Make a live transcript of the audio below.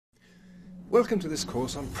Welcome to this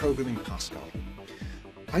course on Programming Pascal.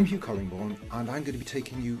 I'm Hugh Collingbourne and I'm going to be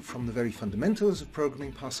taking you from the very fundamentals of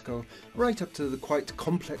Programming Pascal right up to the quite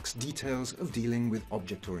complex details of dealing with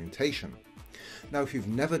object orientation. Now, if you've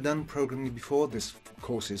never done programming before, this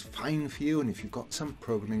course is fine for you, and if you've got some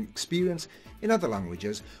programming experience in other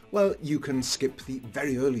languages, well, you can skip the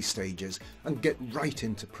very early stages and get right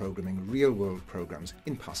into programming real-world programs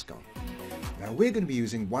in Pascal. Now, we're going to be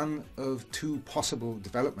using one of two possible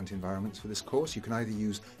development environments for this course. You can either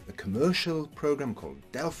use the commercial program called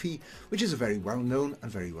Delphi, which is a very well-known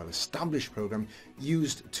and very well-established program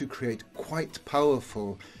used to create quite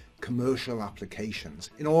powerful commercial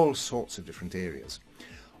applications in all sorts of different areas.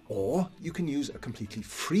 Or you can use a completely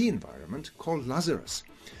free environment called Lazarus.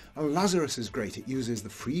 Now, Lazarus is great. It uses the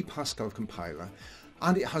free Pascal compiler,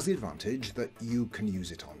 and it has the advantage that you can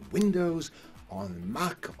use it on Windows, on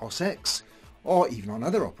Mac OS X, or even on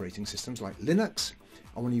other operating systems like Linux.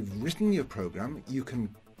 And when you've written your program, you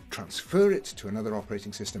can transfer it to another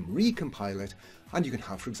operating system, recompile it, and you can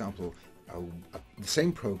have, for example, the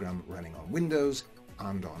same program running on Windows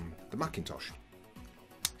and on the Macintosh.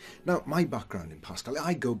 Now, my background in Pascal,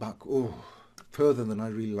 I go back further than I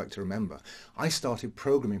really like to remember. I started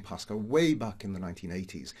programming Pascal way back in the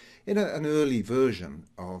 1980s in an early version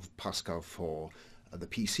of Pascal for the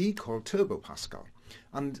PC called Turbo Pascal.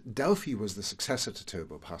 And Delphi was the successor to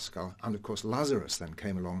Turbo Pascal, and of course Lazarus then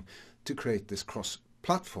came along to create this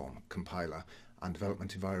cross-platform compiler and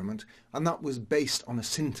development environment, and that was based on a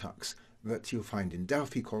syntax that you'll find in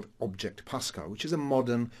Delphi called Object Pascal, which is a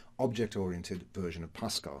modern object-oriented version of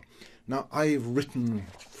Pascal. Now, I've written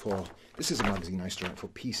for, this is a magazine I used to write for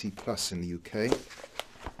PC Plus in the UK,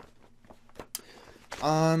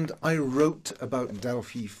 and I wrote about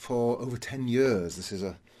Delphi for over 10 years. This is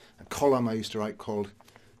a column I used to write called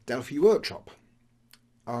Delphi Workshop,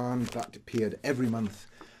 and that appeared every month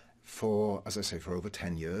for, as I say, for over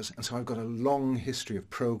 10 years, and so I've got a long history of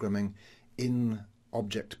programming in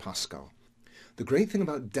Object Pascal. The great thing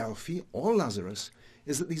about Delphi or Lazarus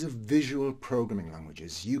is that these are visual programming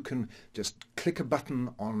languages. You can just click a button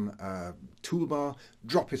on a toolbar,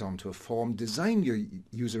 drop it onto a form, design your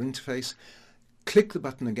user interface, click the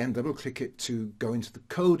button again, double click it to go into the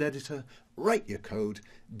code editor, write your code,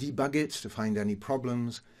 debug it to find any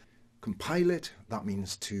problems, compile it, that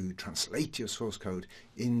means to translate your source code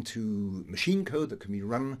into machine code that can be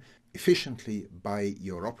run efficiently by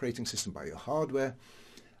your operating system, by your hardware,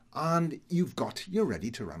 and you're ready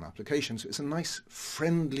to run applications. So it's a nice,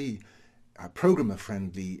 friendly,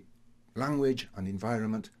 programmer-friendly language and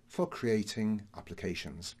environment for creating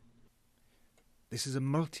applications. This is a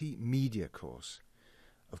multimedia course.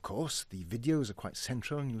 Of course, the videos are quite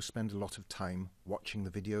central, and you'll spend a lot of time watching the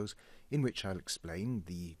videos in which I'll explain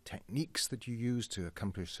the techniques that you use to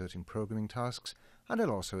accomplish certain programming tasks, and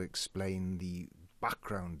I'll also explain the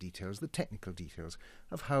background details, the technical details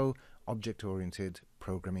of how object-oriented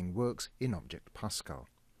programming works in Object Pascal.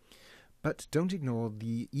 But don't ignore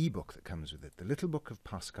the ebook that comes with it. The Little Book of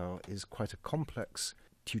Pascal is quite a complex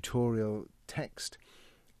tutorial text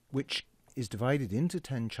which is divided into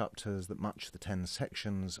 10 chapters that match the 10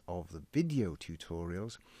 sections of the video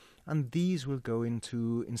tutorials, and these will go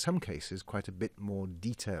into, in some cases, quite a bit more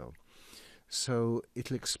detail. So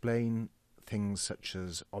it'll explain things such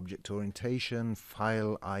as object orientation,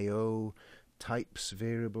 file I/O, types,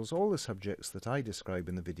 variables. All the subjects that I describe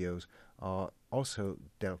in the videos are also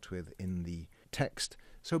dealt with in the text,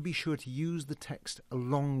 so be sure to use the text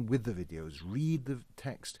along with the videos. Read the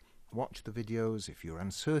text, watch the videos. If you're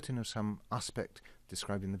uncertain of some aspect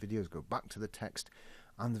described in the videos, go back to the text.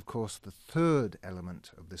 And of course, the third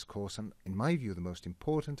element of this course, and in my view the most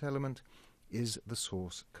important element, is the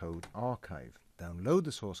source code archive. Download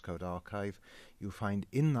the source code archive. You'll find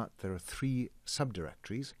in that there are 3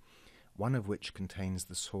 subdirectories, one of which contains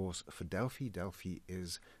the source for Delphi. Delphi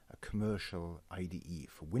is a commercial IDE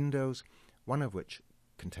for Windows, one of which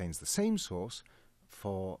contains the same source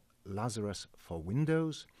for Lazarus for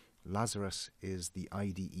Windows. Lazarus is the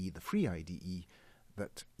IDE, the free IDE,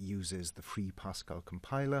 that uses the free Pascal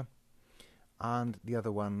compiler, and the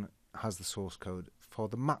other one has the source code for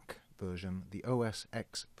the Mac version, the OS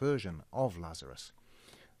X version of Lazarus.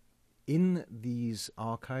 In these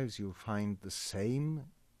archives you'll find the same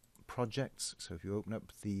projects, so if you open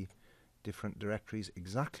up the different directories,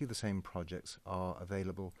 exactly the same projects are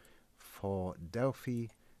available for Delphi,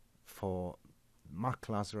 for Mac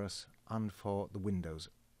Lazarus, and for the Windows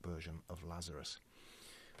version of Lazarus.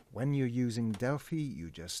 When you're using Delphi, you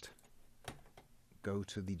just go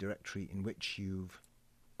to the directory in which you've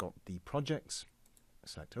got the projects,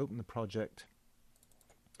 select open the project,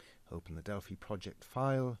 open the Delphi project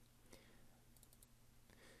file,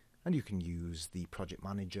 And you can use the project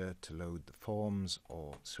manager to load the forms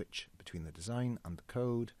or switch between the design and the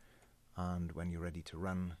code. And when you're ready to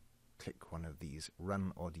run, click one of these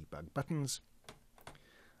run or debug buttons.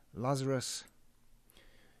 Lazarus.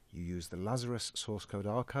 You use the Lazarus source code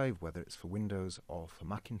archive, whether it's for Windows or for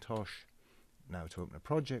Macintosh. Now to open a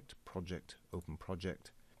project, Project, Open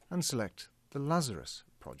Project, and select the Lazarus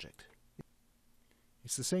project.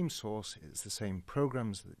 It's the same source, it's the same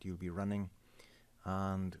programs that you'll be running,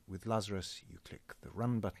 and with Lazarus you click the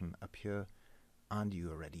Run button up here and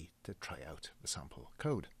you are ready to try out the sample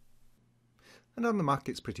code. And on the Mac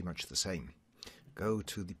it's pretty much the same. Go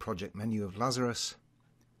to the project menu of Lazarus,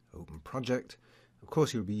 Open Project. Of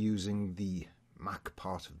course you'll be using the Mac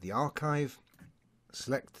part of the archive.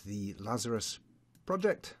 Select the Lazarus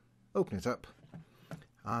project, open it up,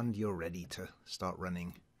 and you're ready to start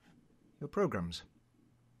running your programs.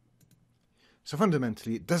 So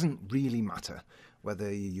fundamentally it doesn't really matter whether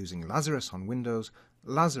you're using Lazarus on Windows,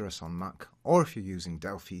 Lazarus on Mac, or if you're using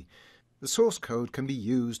Delphi. The source code can be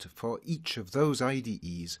used for each of those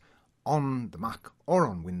IDEs on the Mac or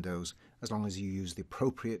on Windows, as long as you use the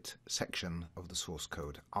appropriate section of the source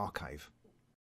code archive.